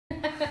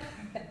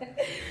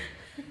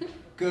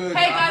Good.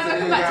 Hey guys,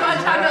 welcome back to our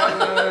channel.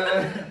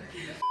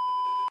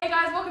 Hey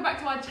guys, welcome back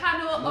to our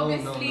channel.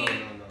 Obviously. No.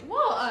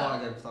 What?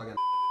 Start again.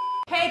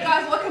 Hey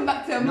guys, welcome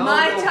back to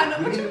my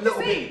channel. What you want to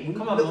say?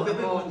 Come on, a little bit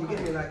more. You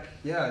get me like,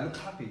 yeah, look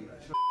happy.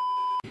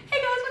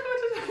 Hey guys, welcome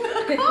back to our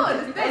channel.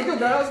 Oh, that was good.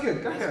 That was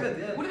good. Go ahead. Good,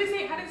 yeah. What did they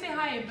say? How did they say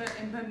hi in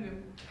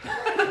Birmingham?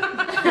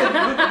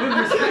 With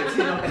respect,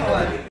 you know. Come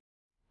on.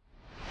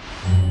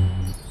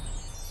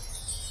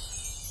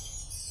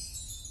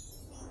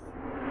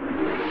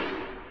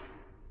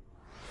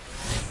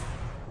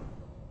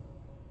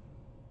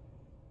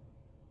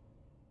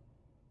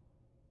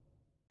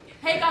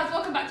 Hey guys,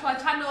 welcome back to our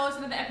channel. It's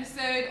another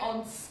episode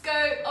on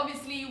Scope.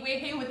 Obviously, we're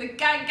here with the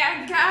gang.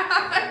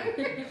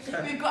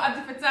 We've got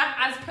Abdi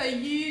as per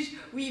usual.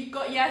 We've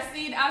got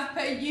Yasin as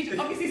per usual.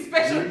 Obviously,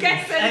 special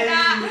guests and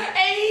that.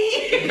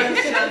 Hey!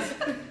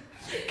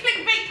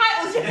 Clickbait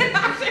titles,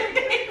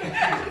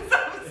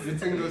 The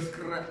thing was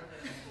correct.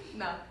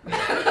 No.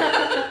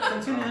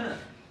 Continue.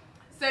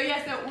 So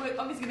yeah, so we're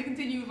obviously going to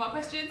continue with our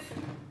questions.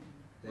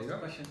 There you go.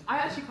 Question. I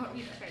actually can't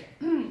read that. Okay.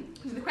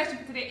 So the question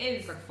for today is...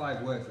 It's like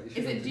 5 words. Like,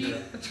 Is it do you...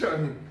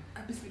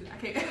 Bismillah.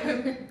 Okay.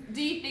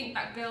 Do you think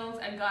that girls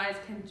and guys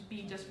can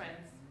be just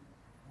friends?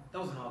 That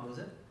wasn't hard, was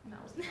it? No,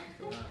 it wasn't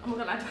hard. I'm not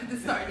gonna lie, I tried to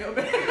start a little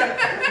bit.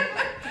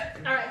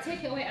 Alright,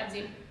 take it away,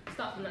 Abdi.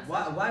 Start from that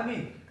side. Why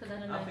me? Because I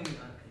don't know. I think,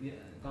 yeah,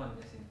 go on,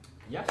 Yasin.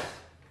 Yes.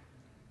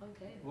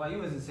 Okay. Why you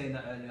wasn't saying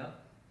that earlier?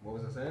 What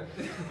was I saying?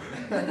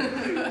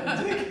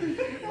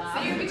 Wow. So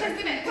you'll be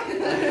testing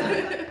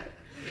it.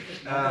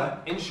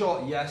 In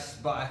short, yes,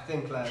 but I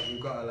think like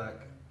we've got to like,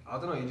 I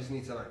don't know, you just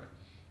need to like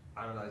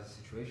analyze the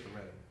situation,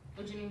 really.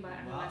 What do you mean by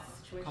analyze the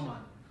situation? Come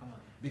on.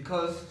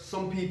 Because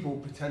some people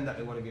pretend that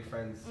they want to be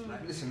friends.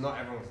 Like, listen, not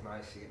everyone's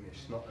nice, you get me? It's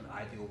just not an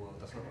ideal world,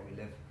 that's not where we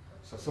live.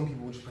 So some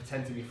people will just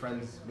pretend to be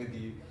friends with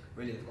you,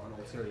 really they've got an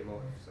ulterior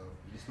motive, so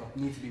you just not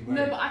need to be worried.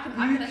 No, but I can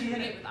actually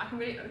relate with that. I can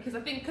relate because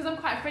I think, because I'm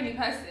quite a friendly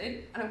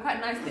person and I'm quite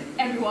nice to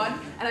everyone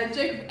and I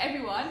joke with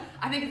everyone,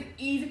 I think it's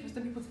easy for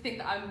some people to think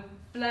that I'm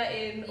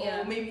flirting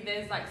or maybe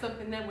there's like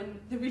something there when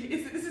there really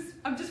isn't.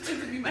 I'm just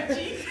trying to be my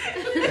cheek. I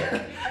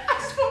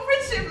just want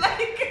friendship,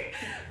 like.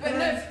 But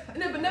but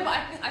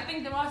I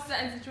think there are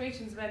certain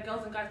situations where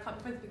girls and guys can't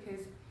be friends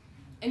because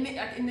in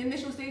the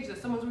initial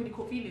stages, someone's already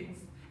caught feelings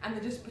and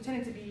they're just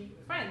pretending to be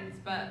friends.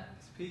 But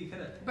It's peak,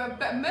 isn't it? but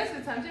most of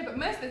the times,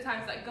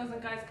 like girls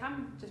and guys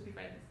can just be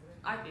friends.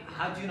 I think.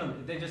 How do you know?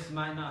 They just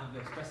might not have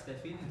expressed their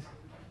feelings.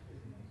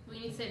 Well,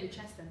 you need to say it with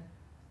chest then.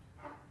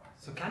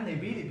 So can they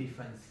really be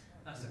friends?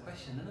 That's the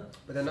question, isn't it?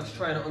 But then that's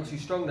trying it on too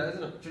strong, that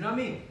isn't it? Do you know what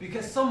I mean?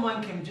 Because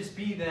someone can just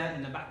be there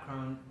in the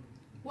background.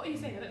 What are you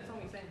saying? I don't know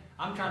what you're saying.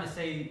 I'm trying to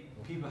say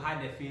people hide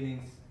their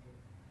feelings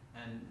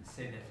and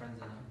say they're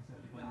friends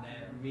when they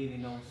really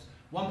knows.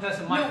 One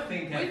person might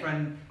think their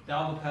friend, the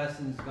other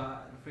person's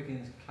got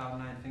freaking cloud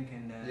nine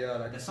thinking that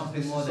like there's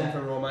something more there.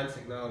 Something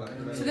romantic now, like.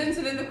 So then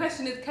the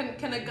question is,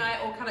 can a guy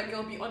or can a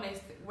girl be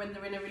honest when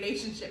they're in a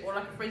relationship or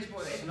like a friendship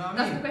or You know what I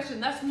That's mean? the question.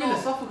 That's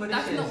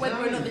not whether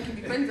or not they can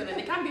be friends or not.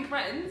 They can be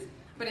friends,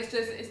 but that's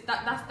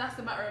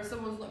the matter of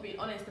someone's not being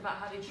honest about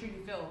how they truly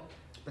feel.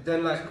 But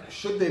then, like,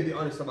 should they be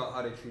honest about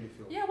how they truly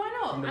feel? Yeah, why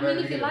not? I mean,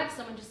 if you like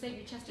someone, just say with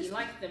your chest you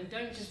like them.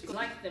 Don't just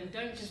like them.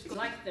 Don't just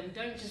like them.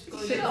 Don't just go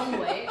the wrong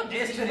way.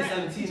 It's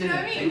 2017, Do you know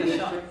what I mean? Take a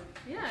shot.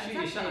 Yeah, Shoot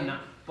your shot on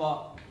that.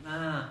 But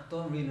nah,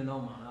 don't really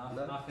know, man.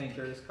 I think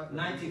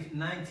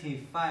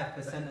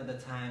 95% of the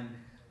time.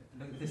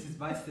 Look, this is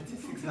my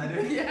statistics, I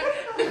don't. Yeah.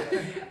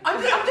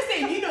 I'm just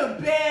saying, you know,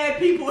 bare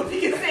people if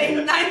you can say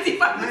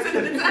 95%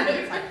 of the time.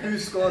 Who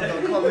scored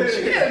on comment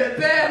shit? Yeah,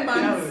 bare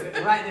man. No,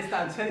 write this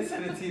down.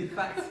 2017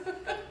 facts.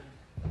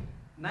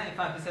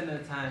 95% of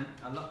the time,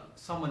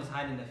 someone is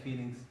hiding their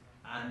feelings,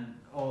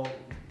 or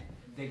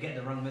they get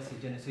the wrong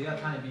message in it. So you're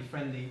trying to be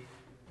friendly,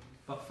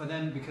 but for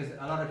them, because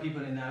a lot of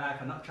people in their life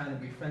are not trying to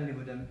be friendly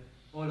with them,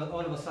 all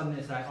of a sudden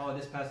it's like, oh,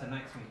 this person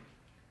likes me.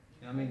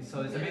 You know what I mean?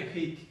 So it's a bit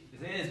peak.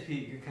 It is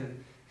peak because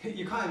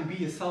you can't even be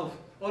yourself.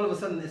 All of a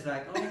sudden it's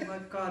like, oh my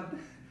god,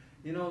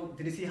 you know,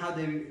 did you see how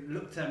they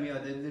looked at me, or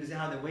did you see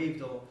how they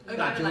waved, or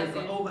overanalyze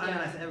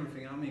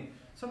everything? You know what I mean?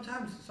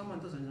 Sometimes someone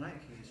doesn't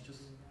like you. It's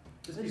just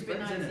be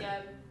friends, nice, innit?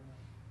 yeah.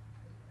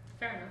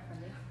 Fair enough,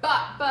 Abdi. But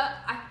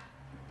I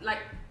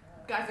like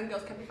guys and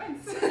girls can be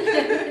friends. I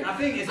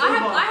think it's I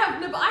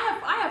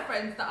have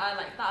friends that are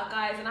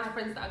guys and I have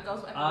friends that are girls.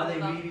 Whatever. Are they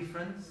really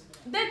friends?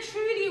 They're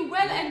truly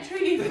well and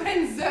truly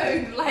friend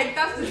zoned. Like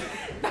that is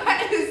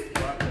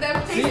their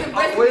place of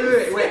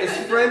residence. Wait, is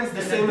friends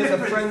the same as a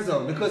friend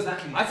zone? Because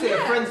Exactly. I say a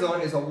friend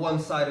zone is a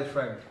one-sided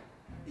friend.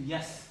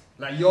 Yes.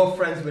 Like you're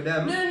friends with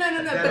them. No.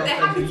 But they're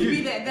happy to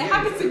be there. They're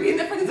happy to be in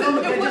the friend zone.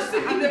 No, They want to be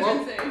in the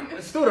friend zone.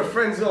 It's still the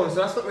friend zone, so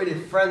that's not really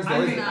friends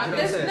though, is it? You know what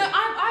I'm saying?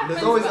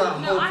 There's always that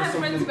hope I for have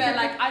friends something. where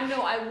like I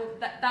know I will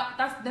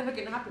that's never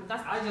gonna happen.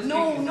 I just No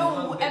think it's a one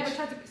long will bitch. ever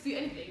try to pursue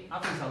anything. I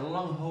think it's a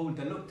long hold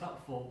they looked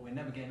up for. We're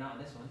never getting out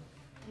of this one.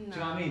 Do you know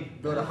what I mean?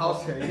 Build a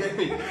house here, you get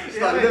me?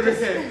 Start living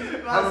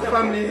here. Have a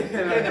family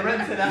here. Pay the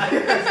rent to that.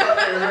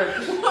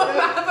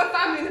 Have a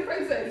family in the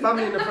friend zone.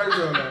 Family in the friend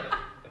zone, like.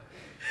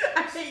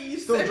 I hate you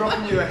Still so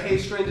dropping much. you a hey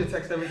stranger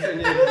text every 10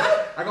 years.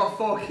 I got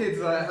 4 kids,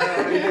 like,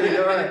 how you doing?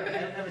 You alright?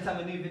 Every time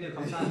a new video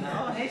comes out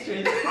now, oh, hey,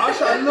 stranger.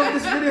 Asha, I love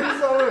this video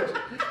so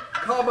much.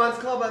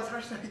 Carbans,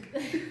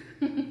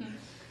 hashtag.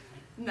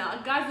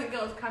 Nah, guys and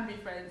girls can be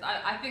friends.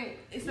 I think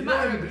it's a You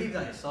matter don't of. even believe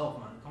that yourself,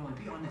 man. Come on,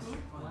 be honest.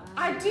 Come on.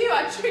 I do.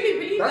 I truly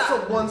believe That's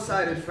that. a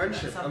one-sided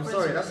friendship. That's a I'm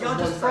friendship. sorry, that's a You're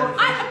just one-sided friends.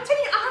 friendship. I'm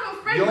telling you, I have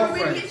a friend Your where we're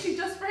friends. literally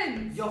just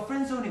friends. You're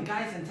friend zoning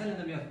guys and telling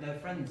them they're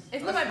friends.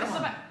 It's not about. It's not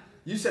about.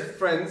 You said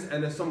friends,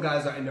 and then some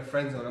guys are in the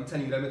friend zone. I'm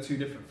telling you, them are 2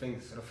 different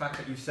things. So the fact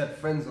that you said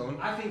friend zone,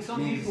 I think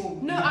some means- people.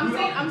 No, you I'm grew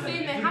saying up with they're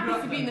them. If you grew happy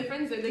up to be with in the them-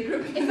 friend zone. They grew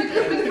up in the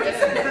friend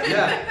zone.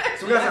 yeah.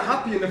 So guys are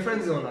happy in the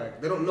friend zone,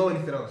 like they don't know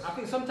anything else. I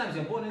think sometimes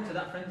you're born into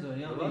that friend zone,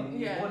 you know what I mean?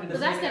 Yeah. You're born in the But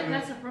that's same their area.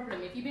 personal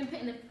problem. If you've been put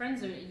in the friend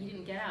zone and you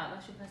didn't get out,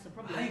 that's your personal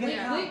problem. How you gonna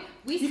get out?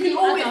 We You see can you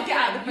always as our get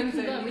out of the friend.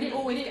 friend zone. We You didn't can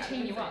always we didn't get out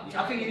chain of you the up.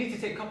 friend I think you need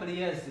to take a couple of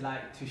years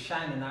to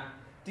shine and that,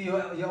 do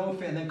your own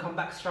thing and then come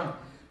back strong.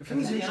 The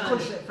thing is, Yeah,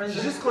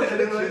 she just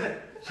contradicted.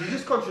 She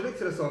just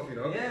contradicted herself, you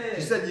know. Yeah.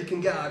 She said you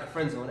can get out of the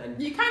friend zone,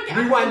 and You can get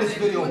out rewind of this the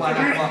friend video zone. by You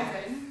can like get out about of the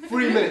friend zone.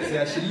 3 minutes.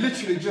 Yeah, she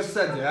literally just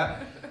said, yeah,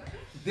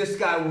 this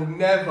guy will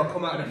never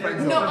come out of the friend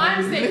zone. No,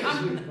 I'm saying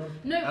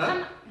No,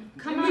 Huh?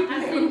 come out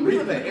as in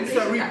Replay,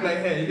 insert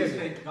replay here. You get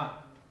me?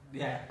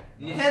 Yeah.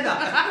 You hear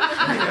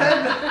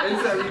that?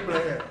 Insert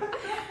replay here.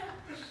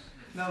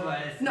 No, but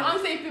it's. No, I'm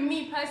saying for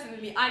me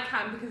personally, I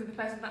can because of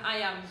the person that I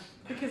am.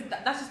 Because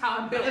that's just how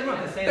I'm built.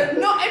 Everyone can say But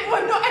that. not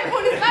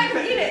everyone is like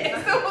me,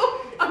 innit?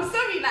 So I'm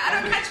sorry, like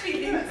I don't catch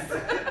feelings.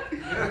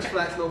 Catch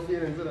flights, no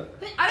feelings, innit?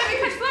 I don't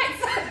even catch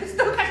flights. I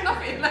still catch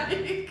nothing.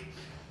 Like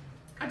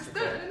I just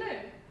don't know.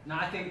 No,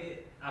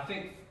 I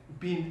think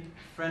being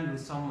friend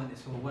with someone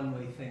is a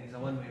one-way thing. It's a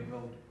one-way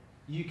road.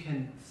 You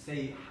can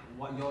say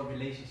what your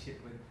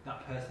relationship with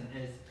that person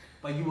is,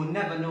 but you will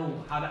never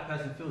know how that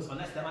person feels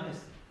unless they're honest.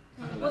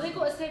 well, they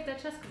got to save their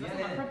chest because that's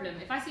Yeah, not yeah. my problem.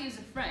 If I see you as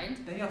a friend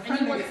Then you're a and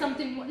friend you want again.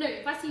 something more, no,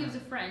 if I see you as a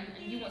friend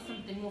and you want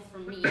something more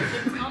from me, you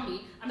don't tell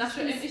me. That's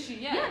your gonna own issue,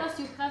 Yeah, yeah. that's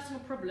your personal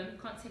problem. You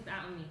can't take that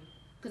out on me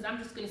because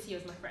I'm just going to see you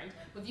as my friend.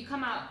 But if you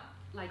come out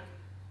like,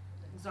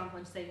 example,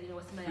 and say, you know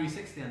what's my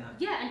 360 and that.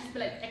 yeah, and just be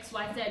like X,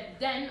 Y, Z,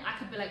 then I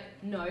could be like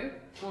no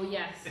or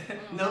yes.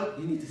 No,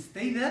 you need to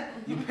stay there.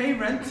 You pay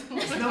rent.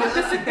 There's no one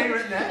else to pay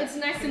rent there. It's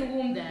nice and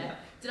warm there.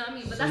 Do you know what I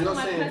mean? But So that's you're not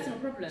my saying- personal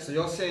problem. So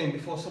you're saying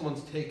before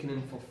someone's taken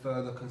in for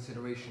further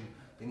consideration,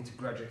 they need to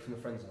graduate from the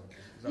friend zone?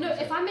 Is that No, what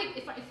you're if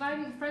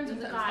I'm friends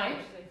with a guy,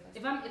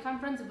 if I'm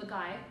friends with a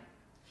guy,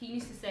 he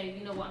needs to say,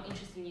 you know what, I'm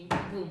interested in you.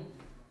 Boom.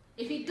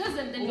 If he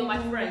doesn't, then you're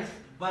my friend.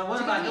 But what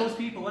Do you about get me? those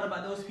people? What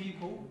about those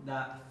people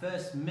that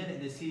first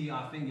minute they see you,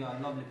 I think you're a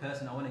lovely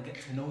person. I want to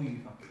get to know you.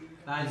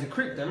 saying? He's a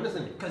creep then,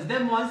 isn't he? Because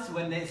them ones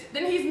when they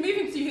Then he's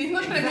moving to you. He's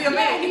not trying to be your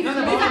Yeah, mate. No,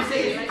 no, but what I'm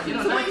saying, Like, you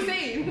know, So what like, are you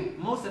saying?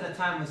 most of the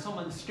time when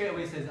someone straight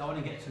away says I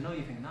want to get to know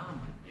you, think nah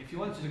man. If you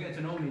wanted to get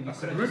to know me, you That's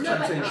could a have group just No,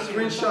 chat but thing.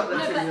 if- Screenshot No,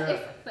 that thing, yeah.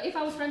 but if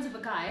I was friends with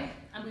a guy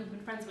and we've been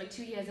friends for like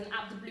 2 years and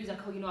out of the blues like,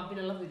 oh, you know, I've been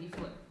in love with you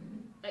for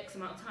X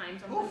amount of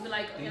times, I'm gonna be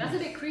like, okay, that's a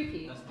bit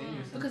creepy. That's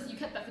dangerous. Because you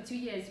kept that for 2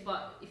 years,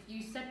 but if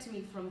you said to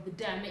me from the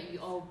day I met you,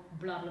 oh,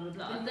 blah, blah, blah,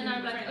 blah, then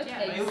I'm like, Friends, yeah.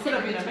 okay. But it could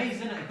have been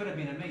amazing, innit? It could have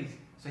been amazing.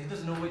 So he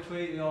doesn't know which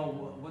way or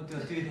what to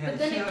do here. But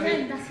then You know what I mean?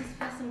 again, that's his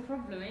personal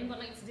problem. It ain't got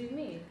nothing to do with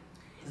me.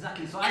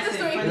 Exactly. So I End of say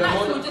story. friend- Yeah, Black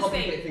more will than just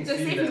complicate say, things just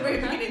to say you from the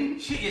there. very beginning.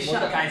 shoot your More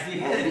shot, than- guys. You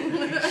hear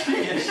it?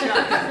 Shoot your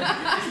shot.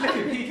 Just look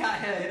at peek out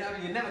here. You know what I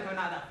mean? You're never coming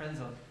out of that friend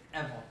zone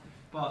ever.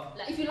 But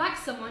Like, if you like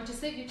someone, just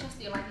save your chest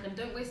that you like them.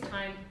 Don't waste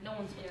time. No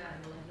one's got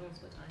time. No one's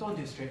got time. don't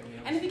do it straight away.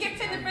 And if you get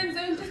to the friend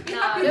zone, just be No,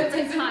 happy in don't the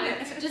friend take zone. time.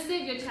 innit? Just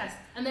save your chest,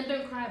 and then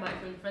don't cry about it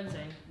from the friend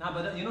zone. Nah,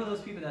 but you know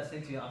those people that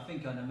say to you, I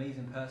think you're an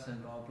amazing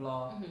person, blah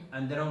blah, Mhm.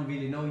 and they don't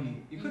really know you.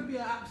 You could be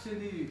an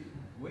absolute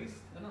waste,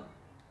 you know?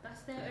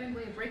 That's their own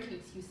way of breaking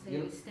it to you. Say, You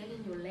know- stay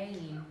in your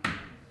lane.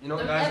 You know,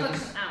 Don't guys, ever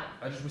come out.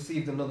 I just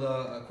received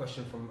another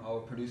question from our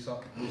producer.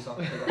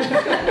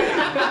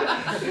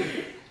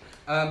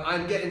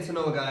 I'm getting to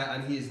know a guy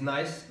and he is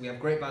nice. We have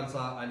great banter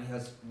and he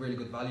has really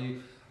good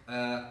value.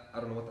 I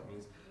don't know what that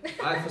means.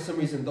 I, for some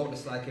reason, don't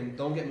dislike him.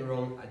 Don't get me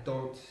wrong, I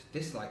don't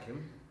dislike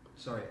him.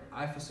 Sorry,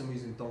 I, for some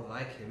reason, don't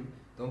like him.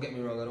 Don't get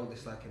me wrong, I don't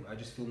dislike him. I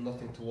just feel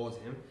nothing towards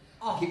him.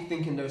 I keep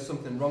thinking there's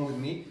something wrong with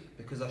me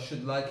because I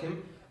should like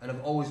him. And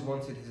I've always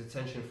wanted his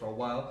attention for a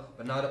while.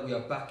 But now that we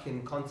are back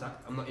in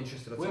contact, I'm not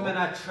interested at all. Women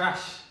are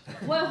trash.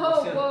 Whoa,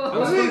 whoa,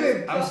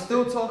 whoa. I'm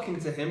still talking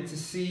to him to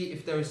see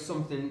if there is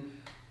something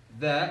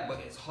there, but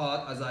it's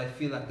hard as I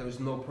feel like there is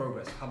no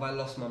progress. Have I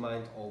lost my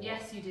mind or what?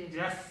 Yes, you did.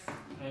 Yes.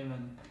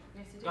 Amen.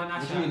 Yes, you Go on, did.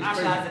 What do Asha. you mean, it's Asha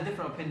crazy? has a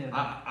different opinion.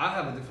 About it. I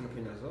have a different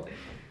opinion as well.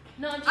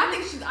 No, I'm I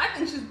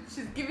think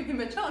she's giving him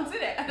a chance,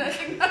 innit? And I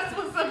think that's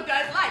what some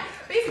guys like.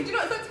 Basically, do you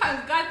know what?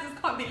 Sometimes guys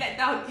just can't be let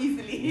down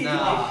easily.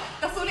 Nah.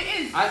 That's all it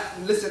is.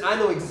 Listen, I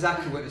know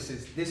exactly what this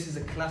is. This is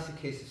a classic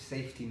case of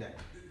safety net.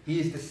 He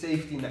is the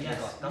safety net. Yes.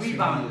 That's who he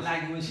Rebound, is.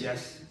 like when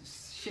Yes.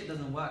 shit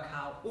doesn't work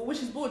out. Well, when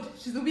she's bored,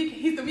 she's the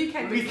weekend. He's the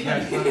weekend.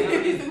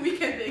 Weekend. He's the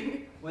weekend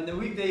thing. When the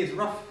weekday is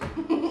rough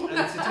and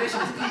the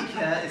situation is peak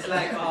here, it's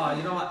like, oh,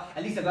 you know what?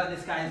 At least I got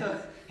this guy.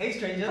 So, hey,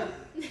 stranger.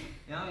 You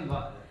know what I mean?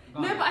 But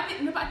No, but I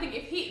think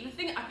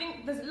I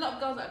think there's a lot of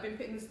girls that have been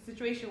put in this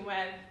situation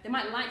where they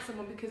might like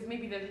someone because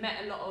maybe they've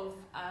met a lot of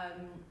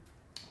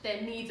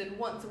their needs and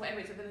wants or whatever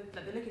it is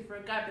that they're looking for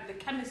a guy, but the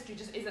chemistry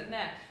just isn't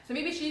there. So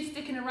maybe she's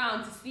sticking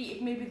around to see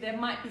if maybe there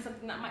might be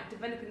something that might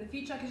develop in the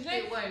future. Because you know,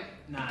 It won't.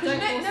 Nah. but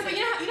you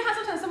know how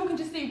sometimes someone can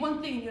just say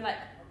one thing and you're like,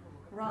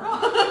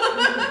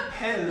 right.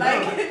 Hello.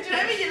 Like, do you know what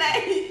I mean? You're like,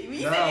 what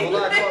you No, saying?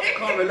 well, I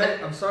can't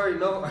relate. I'm sorry,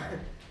 no.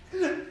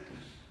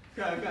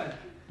 Go.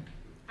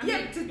 I Yeah,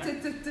 mean,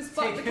 to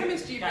spark the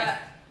chemistry, Guys,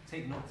 but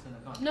take notes and I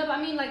can't. no, but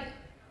I mean, like,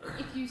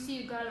 if you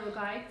see a girl or a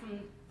guy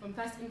from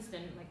first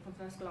instant, like from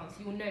first glance,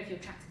 you will know if you're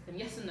attracted to them.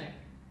 Yes or no?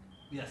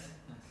 Yes.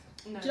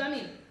 no. Do you know what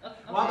I mean?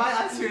 Why am I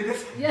answering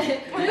this? Yeah, no,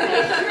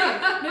 it's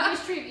true. No,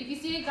 it's true. If you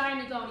see a guy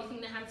and a girl and you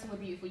think they're handsome or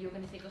beautiful, you're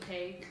going to think,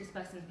 okay, this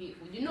person's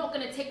beautiful. You're not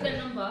going to take their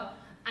number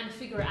and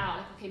figure it out.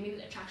 Like, okay, maybe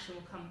the attraction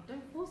will come.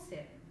 Don't force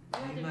it.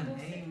 Amen.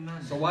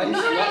 So why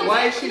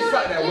is she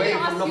sat there waiting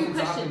for nothing to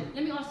question. happen?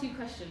 Let me ask you a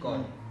question. Go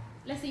on.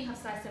 Let's say you have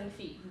size 7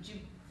 feet. Would you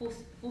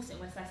force it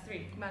with size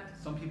 3? Mad.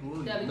 Some people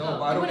will. There we No, go.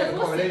 but I don't You get the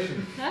wanna force it?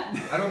 correlation. Huh?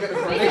 I don't get the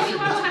Basically, correlation.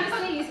 what I'm trying to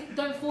say is,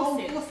 don't force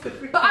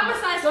it. But I'm a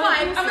size Don't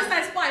 5. force I'm a it.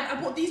 size 5.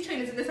 I bought these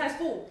trainers in the size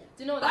 4.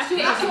 Do you know what That's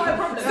that's not a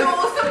problem. So We're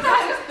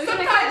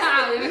gonna cut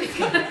that out.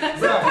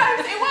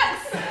 sometimes it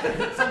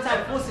works.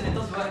 Sometimes forcing it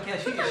doesn't work. Yeah,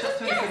 shoot your shots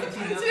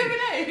 2017. Do you never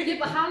know? Yeah,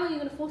 but how long are you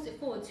gonna force it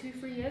for?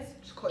 2-3 years?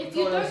 Just cut If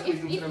your you toe and don't, squeeze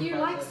into if them you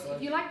parts, like,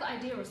 if you like the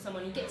idea of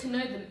someone, you get to know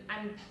them,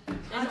 and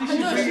How they're did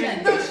not- she bring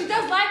it? No, she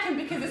does like him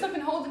because there's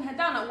something holding her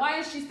down. Like, why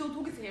is she still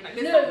talking to him? Like,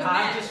 there's No, something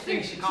I there. just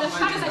think she the can't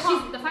fact find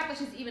that it. the fact that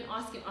she's even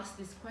asking us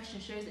this question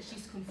shows that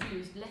she's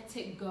confused. Let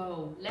it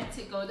go. Let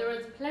it go. There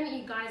are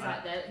plenty of guys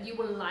out there you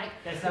will like.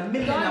 There's a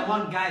million and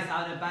one guys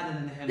out there better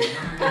than him.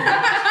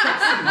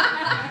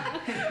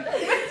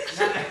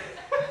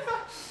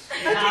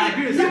 I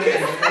agree with you.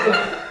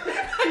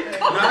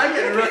 I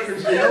get a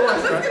reference, you know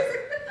what's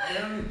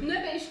right? No,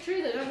 but it's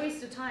true that don't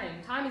waste your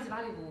time. Time is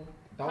valuable.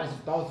 That was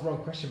the wrong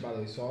question, by the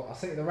way. So I'll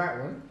send you the right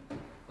one.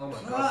 Oh my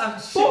Oh, god.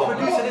 I'm shit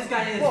producer. This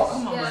guy is. What?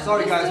 Come on, Yeah. man.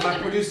 Sorry guys, Still my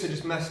gonna- producer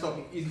just messed up.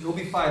 He'll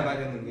be fine by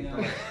the end of the week.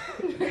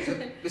 Yeah. So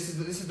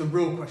this is the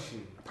real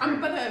question.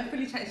 I'm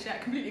fully chatting shit. I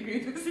completely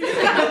agree with this. Wait,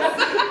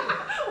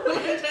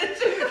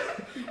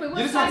 You what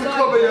just have size to are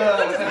cover you? your.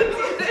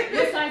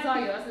 What size are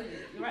you? I said,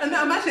 you're right. And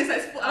I'm actually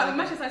size 4. I'm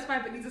actually size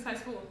 5, but needs a size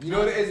 4. You know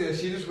what it is?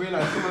 She just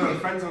realised some of her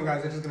friends on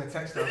guys are just gonna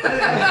text her.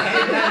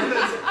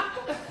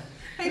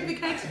 Hey, big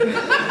head.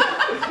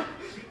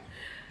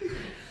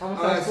 I'm a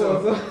Alright, size 4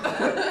 as so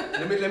well.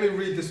 let me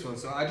read this one.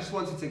 So I just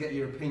wanted to get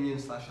your opinion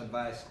 /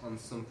 advice on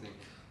something.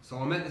 So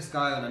I met this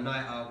guy on a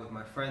night out with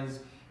my friends.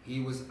 He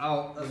was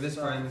out with his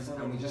friends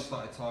and we just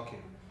started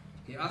talking.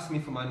 He asked me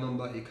for my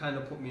number. He kind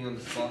of put me on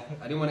the spot.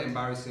 I didn't want to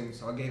embarrass him,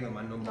 so I gave him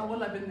my number. No,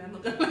 well, I've been there. I'm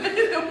not gonna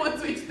lie. No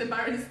one's reached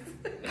embarrassed.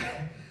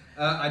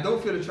 I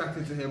don't feel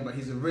attracted to him, but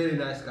he's a really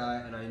nice guy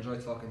and I enjoy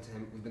talking to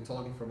him. We've been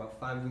talking for about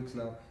 5 weeks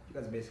now. You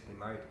guys are basically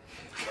married.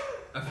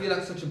 I feel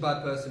like such a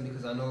bad person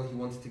because I know he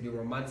wants to be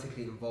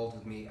romantically involved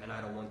with me and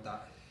I don't want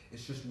that.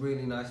 It's just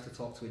really nice to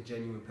talk to a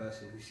genuine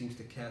person who seems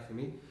to care for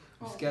me.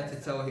 I'm scared to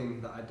tell him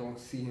that I don't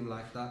see him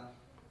like that.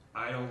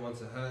 I don't want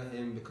to hurt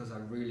him because I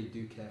really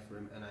do care for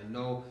him and I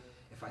know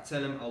if I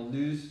tell him I'll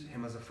lose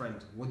him as a friend.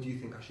 What do you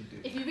think I should do?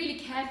 If you really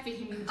cared for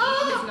him, you delete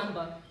his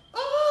number.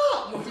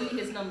 You delete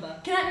his number.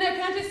 Can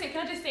I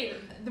just say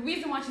the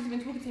reason why she's even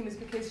talking to him is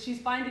because she's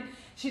finding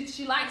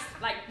she likes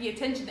like the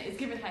attention that he's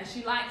giving her.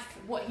 She likes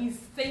what he's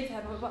saying to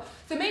her. Blah, blah, blah.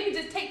 So maybe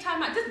just take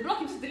time out, just block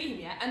him, just delete him,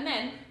 yeah, and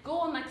then go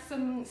on like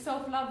some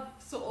self-love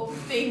sort of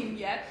thing,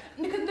 yeah.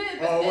 Because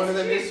One of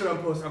them true.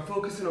 Instagram posts. I'm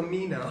focusing on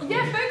me now.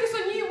 Yeah, focus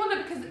on you,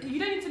 Wanda, because you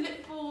don't need to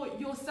look for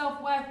your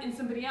self-worth in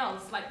somebody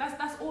else. Like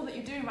that's all that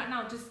you're doing right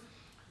now. Just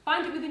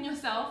find it within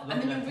yourself,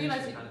 and then you'll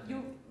realize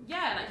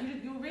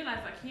you'll realize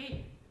like he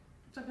ain't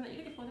something that you're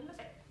looking for. Then that's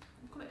it.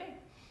 Call it a day.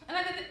 And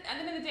at the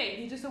end of the day,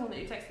 he's just someone that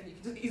you text and you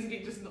can just easily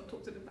just not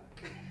talk to them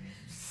back.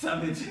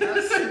 Savage. It's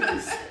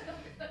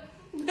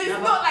Yeah,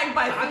 not like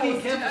by I force. can do you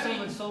care know for what I someone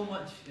mean? so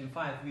much in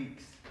 5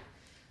 weeks.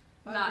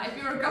 Nah, if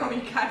you're a girl,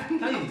 you can.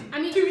 Can you?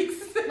 I mean, 2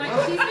 weeks. like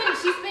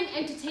she's been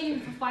entertaining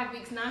him for 5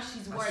 weeks now.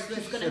 She's worried that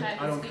it's gonna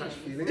hurt I his don't catch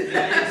feelings. feelings.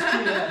 Yeah, it's true.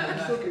 I'm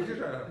Yeah. still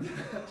confused right now. Do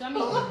you know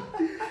what I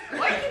mean?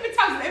 Why are you keeping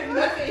tabs on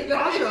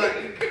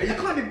everything? You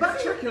can't be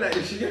backtracking like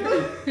this, you get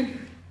me?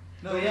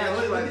 No, yeah.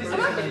 What I'm is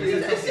not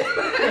this?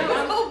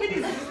 The whole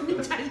video is me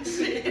chatting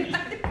shit.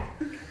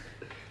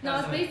 No,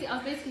 I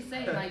was basically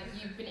saying like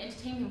you've been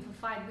entertaining him for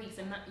 5 weeks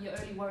and that you're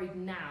only worried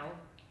now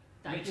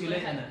that Bit you're too gonna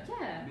late, hurt. innit?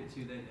 Yeah. A bit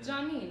too late. Do you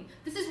know what I mean?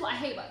 This is what I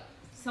hate about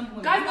some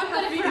women. Guys, don't I've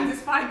got have a feelings, friend-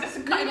 it's fine. Just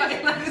No, cut no, it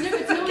like no, but do you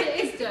know what it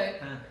is though?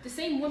 Huh. The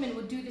same women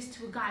would do this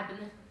to a guy, but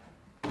then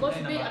God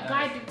Ain't forbid about a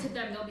guy that. did to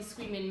them, they'll be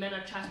screaming, men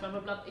are trash, blah blah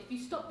blah. If you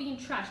stop being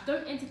trash,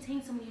 don't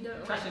entertain someone you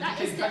don't Trash like.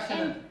 That is entertain the trash,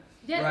 end.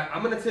 Yeah. Right,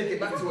 I'm gonna take it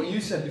back to what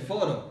you said before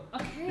though.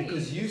 Okay.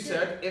 Because you that's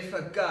said it. if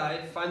a guy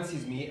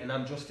fancies me and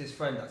I'm just his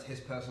friend, that's his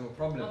personal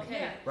problem.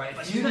 Okay. Right,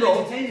 But if you're you not know,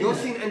 entertaining you're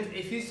them. seeing,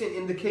 if you've seen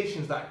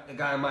indications that a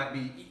guy might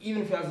be,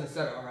 even if he hasn't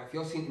said it, alright, if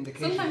you're seeing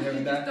indications Sometimes here you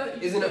and just there, don't-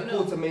 you isn't just it don't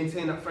cool know. to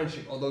maintain that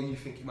friendship, although you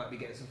think he might be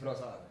getting something else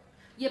out of it?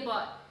 Yeah,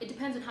 but it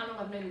depends on how long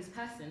I've known this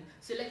person.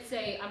 So let's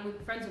say I'm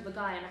friends with a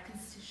guy and I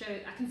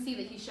can see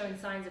that he's showing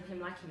signs of him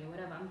liking me or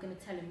whatever. I'm gonna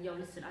tell him, yo,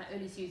 listen, I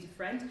only see you as a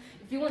friend.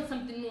 If you want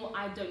something more,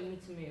 I don't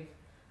need to move.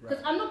 Because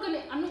I'm not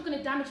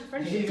gonna damage a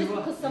friendship just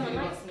because someone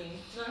likes me.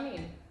 Do you know what I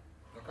mean?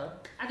 Okay.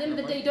 At the end of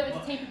the day, you don't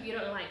entertain people you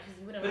don't like because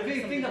you wouldn't. But like if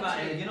you think about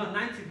somebody it, you know,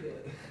 90.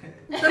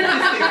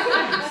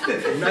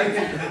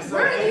 90%.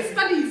 Where are these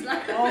studies?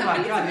 Like, Oh my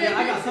god, yeah,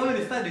 I got so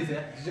many studies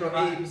here. Did you know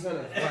 80%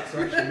 of facts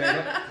are actually made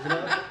up? Did you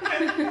know that?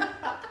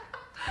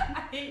 I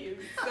hate him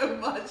so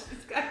much,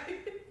 this guy.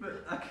 But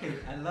okay,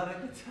 a lot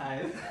of the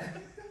time.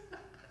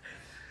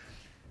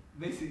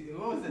 Basically,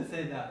 what was it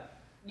saying that?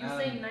 You're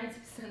saying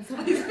 90%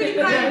 of He's being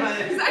Yeah, right.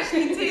 but- He's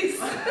actually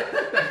taste.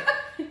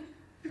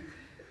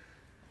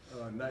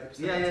 Oh, 90% Yeah, of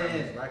the yeah, time yeah.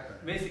 it's like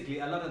that. Basically,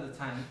 a lot of the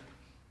time,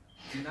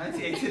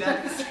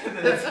 89%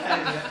 of the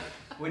time, yeah,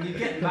 when you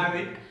get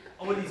married,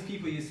 all these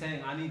people you're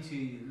saying, I need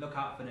to look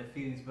out for their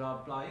feelings, blah,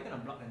 blah, you're going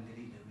to block and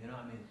delete them, you know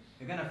what I mean?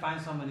 You're going to find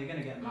someone, you're going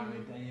to get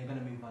married, and you're going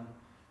to move on.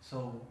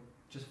 So,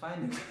 just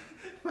find him.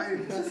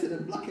 Find a person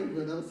and block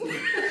everyone else. Do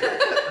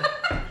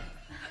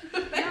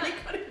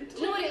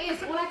you know what it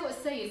is? All I gotta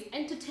say is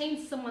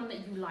entertain someone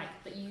that you like,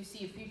 that you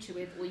see a future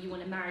with, or you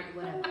want to marry,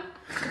 or whatever.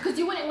 Because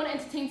you wouldn't want to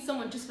entertain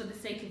someone just for the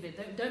sake of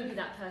it. Don't be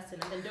that person,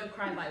 and then don't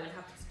cry about it when it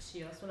happens to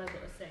you. That's what I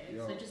gotta say.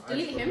 Yo, So just I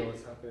delete don't him know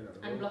what's happening at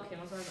the and moment. block him.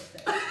 That's what I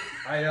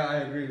gotta say. I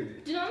agree with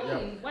you. Do you know what I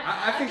Yeah. mean? Why-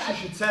 I think she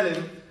should tell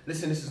him,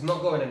 listen, this is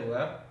not going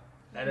anywhere,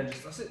 and then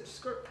just, that's it,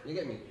 just go, you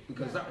get me?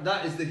 Because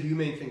that is the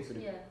humane thing to do.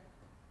 Yeah.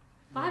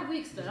 5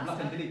 weeks though. Just That's block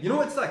and bad. delete. You know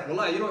what it's like?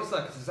 Well, you know what it's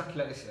like? It's exactly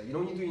like this, yeah? You know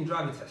when you're doing your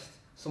driving test?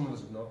 Some of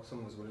us would know, some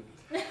of us wouldn't.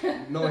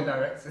 No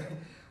indirect.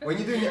 When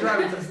you're doing your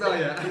driving test now,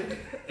 yeah,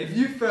 if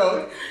you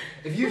failed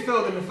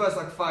in the first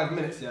like 5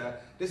 minutes, yeah,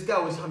 this guy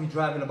will just have you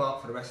driving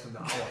about for the rest of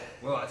the hour.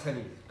 Well, I tell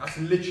you, that's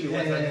literally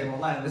what's happening.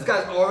 well, This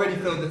guy's already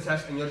failed the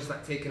test and you're just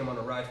like taking him on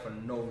a ride for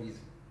no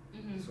reason.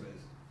 That's what it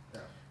is. Yeah.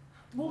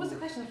 What was the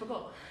question? I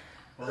forgot.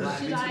 Well, like,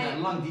 Should we took I- a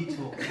long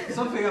detour.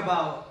 Something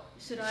about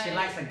Should she I?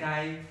 likes a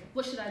guy.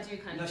 What should I do?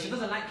 Kind No, of she thing.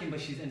 doesn't like him,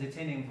 but she's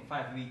entertaining him for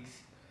 5 weeks.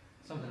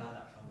 Something like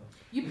that. Probably.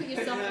 You put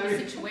yourself in a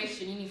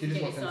situation. You need She to just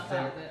get wants yourself to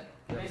out of it.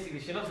 Basically,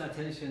 she loves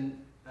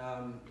attention.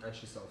 And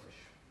she's selfish.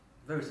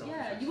 Very selfish.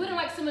 Yeah, you wouldn't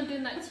like someone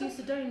doing that to you,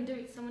 so don't do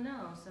it to someone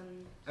else.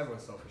 And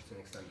Everyone's selfish to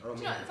an extent. I don't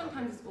Do you know, mean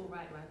sometimes it's all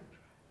right, man.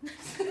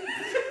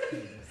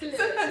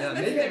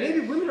 Yeah, maybe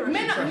women are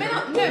Men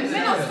actually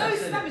are so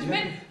savage.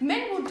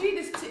 Men will do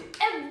this to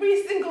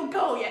every single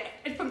girl, yeah,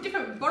 and from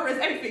different boroughs,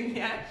 everything,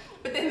 yeah.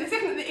 But then the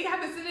second that it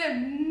happens to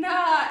them,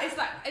 nah, it's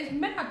like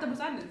men have double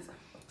standards.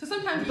 So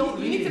sometimes you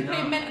need to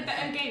play men at their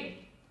own game.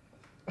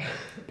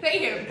 Play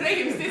him,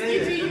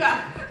 sis. You do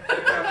that.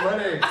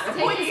 money. I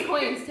support take his you.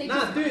 coins. Take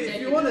Nah, his do it. coins,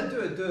 If you yeah. want to do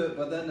it,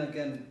 but then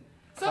again,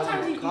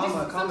 Sometimes you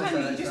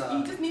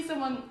Karma just need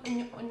someone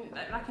on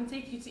that can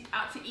take you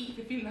out to eat if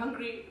you're feeling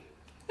hungry.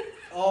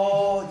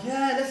 oh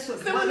yeah, let's talk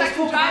Someone about that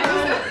can drive you.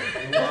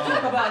 Let's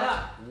talk about that.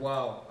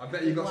 Wow, I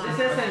bet you got Wow. some It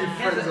says a few that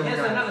friends over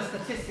here's there. another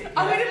statistic. I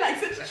really like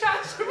such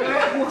trash.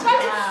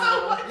 Trying so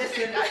much.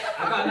 Listen,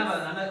 I got another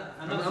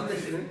I'm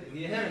statistic. listening.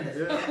 You're hearing this?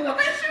 Yeah. I'm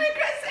actually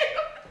aggressive.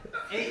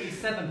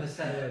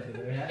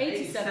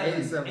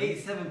 87%.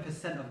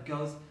 87% of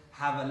girls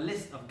have a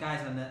list of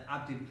guys on the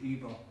Abdi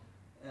Uber.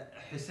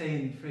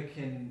 Hussein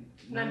freaking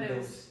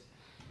Nandos.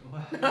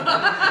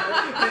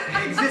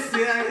 Exists,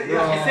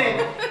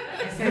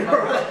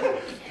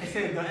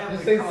 Hussein got everything.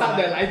 Hussein sat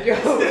there like, yo,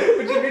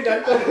 what do you mean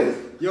that does?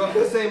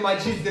 You're saying my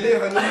G's delete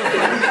her number.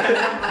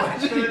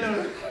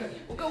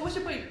 Go, what's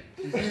your point?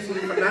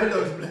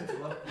 Nando's blood.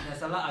 Well,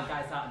 there's a lot of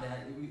guys out there.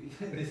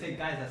 They say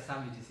guys are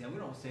savages. Yeah, we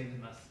don't say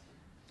them as.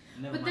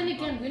 Never But then mind,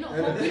 again, we're not.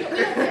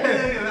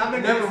 Yeah.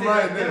 Never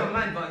mind, Never yeah.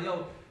 mind, but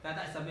yo,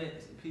 that's a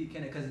bit peak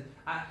in it because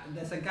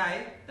there's a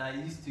guy that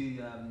used to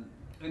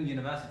in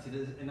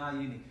university in our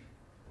uni.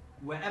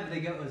 Wherever they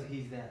go,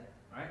 he's there,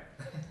 right?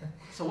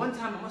 So one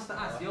time I must have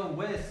asked, yo,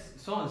 where's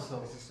so and so?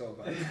 This is so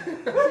bad.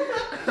 You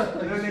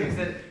know what I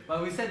mean?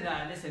 But we said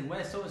that. Listen,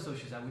 where's so and so?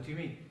 She's like, what do you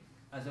mean?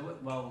 I said,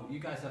 well, you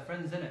guys are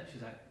friends, innit?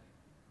 She's like,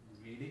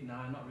 really?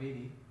 Nah, not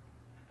really.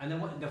 And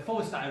then the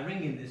phone started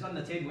ringing. It's on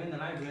the table in the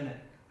library, innit?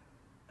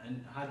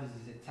 And how does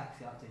it say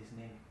taxi after his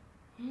name?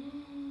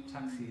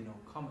 Taxi, you know,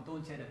 come,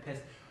 don't take the piss.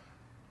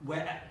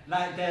 Where,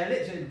 like, they're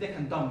literally dick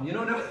and dumb, you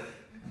know?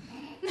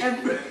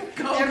 Every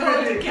Go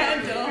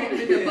together. Oh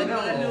my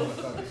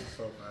god, this is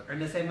so bad.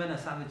 And the same men are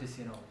savages,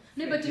 you know.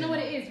 No, but do you know what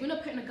it is? We're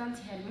not putting a gun to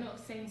your head. We're not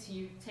saying to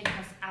you, take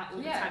us out all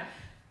the Yeah.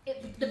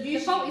 time. The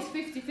fault is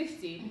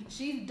 50-50.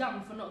 She's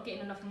dumb for not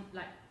getting enough,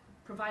 like,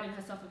 providing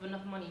herself with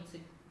enough money to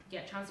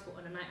get transport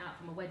on a night out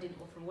from a wedding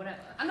or from whatever.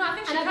 I know, I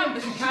think she And I can,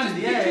 but She she can,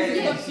 just yeah, chooses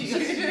yeah, not to. she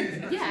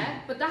just-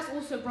 Yeah, but that's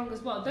also wrong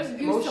as well. Don't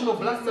use Emotional someone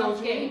for blackmail yourself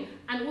as well. gain.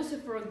 And also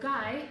for a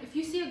guy, if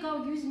you see a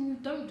girl using you,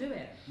 don't do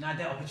it. Nah,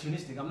 they're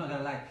opportunistic. I'm not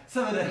gonna lie.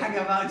 Some of them hang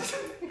about. Do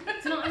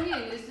you know what I mean?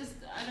 It's just,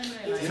 I don't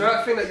know. Like, You know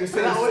that thing that you're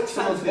saying That is would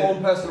someone's translate.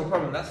 own personal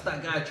problem? That's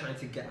that guy trying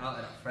to get out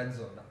of that friend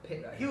zone, that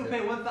pit that He he's would in.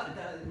 pay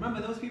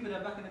remember those people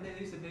that back in the day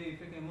used to pay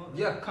freaking more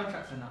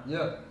contracts and that.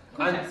 Yeah.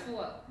 contracts for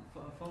what?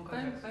 For phone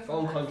contracts.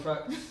 Phone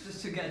contracts,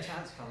 Just to get a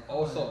chance from.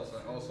 all sorts,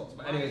 like, all sorts.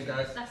 But anyways,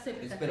 guys, That's so it's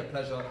pathetic. been a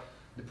pleasure.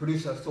 The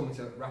producer has told me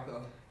to wrap it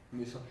up.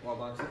 Musa, well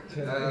done.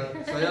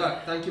 So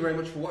yeah, thank you very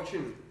much for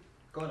watching.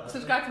 Go on.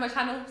 Subscribe to my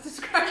channel.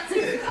 Subscribe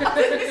to.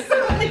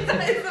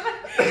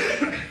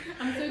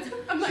 I'm She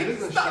like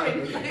doesn't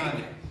stuttering. shout,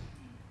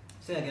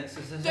 Say again. So,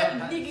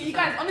 You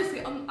guys,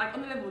 honestly, on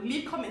the level,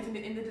 leave comments in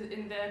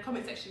the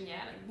comment section. Yeah,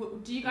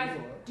 like, do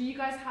you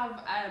guys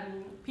have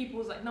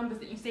people's like numbers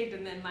that you saved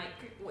and then like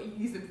what you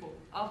use them for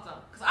after?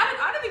 Because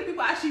I don't think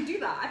people actually do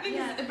that. I think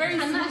it's a very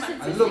And small.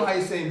 that's I love how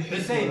you're saying You're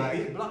people, saying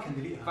like, block and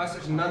delete. if I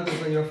search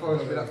Nandos on your phone,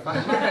 it'll be like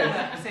 5 minutes.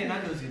 I say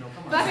Nandos, you know.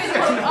 Come on. That's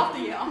after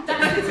you. After.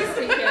 That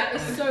statistic, yeah,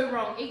 is so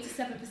wrong.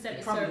 87%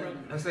 is so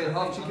wrong. I'm saying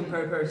half chicken,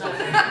 peri peri sauce.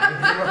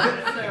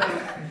 So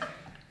wrong.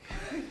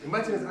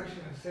 Imagine it's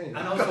actually Hussein.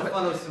 And also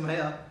follow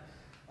Sumaya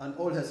on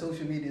all her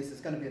social medias.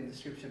 It's going to be in the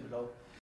description below.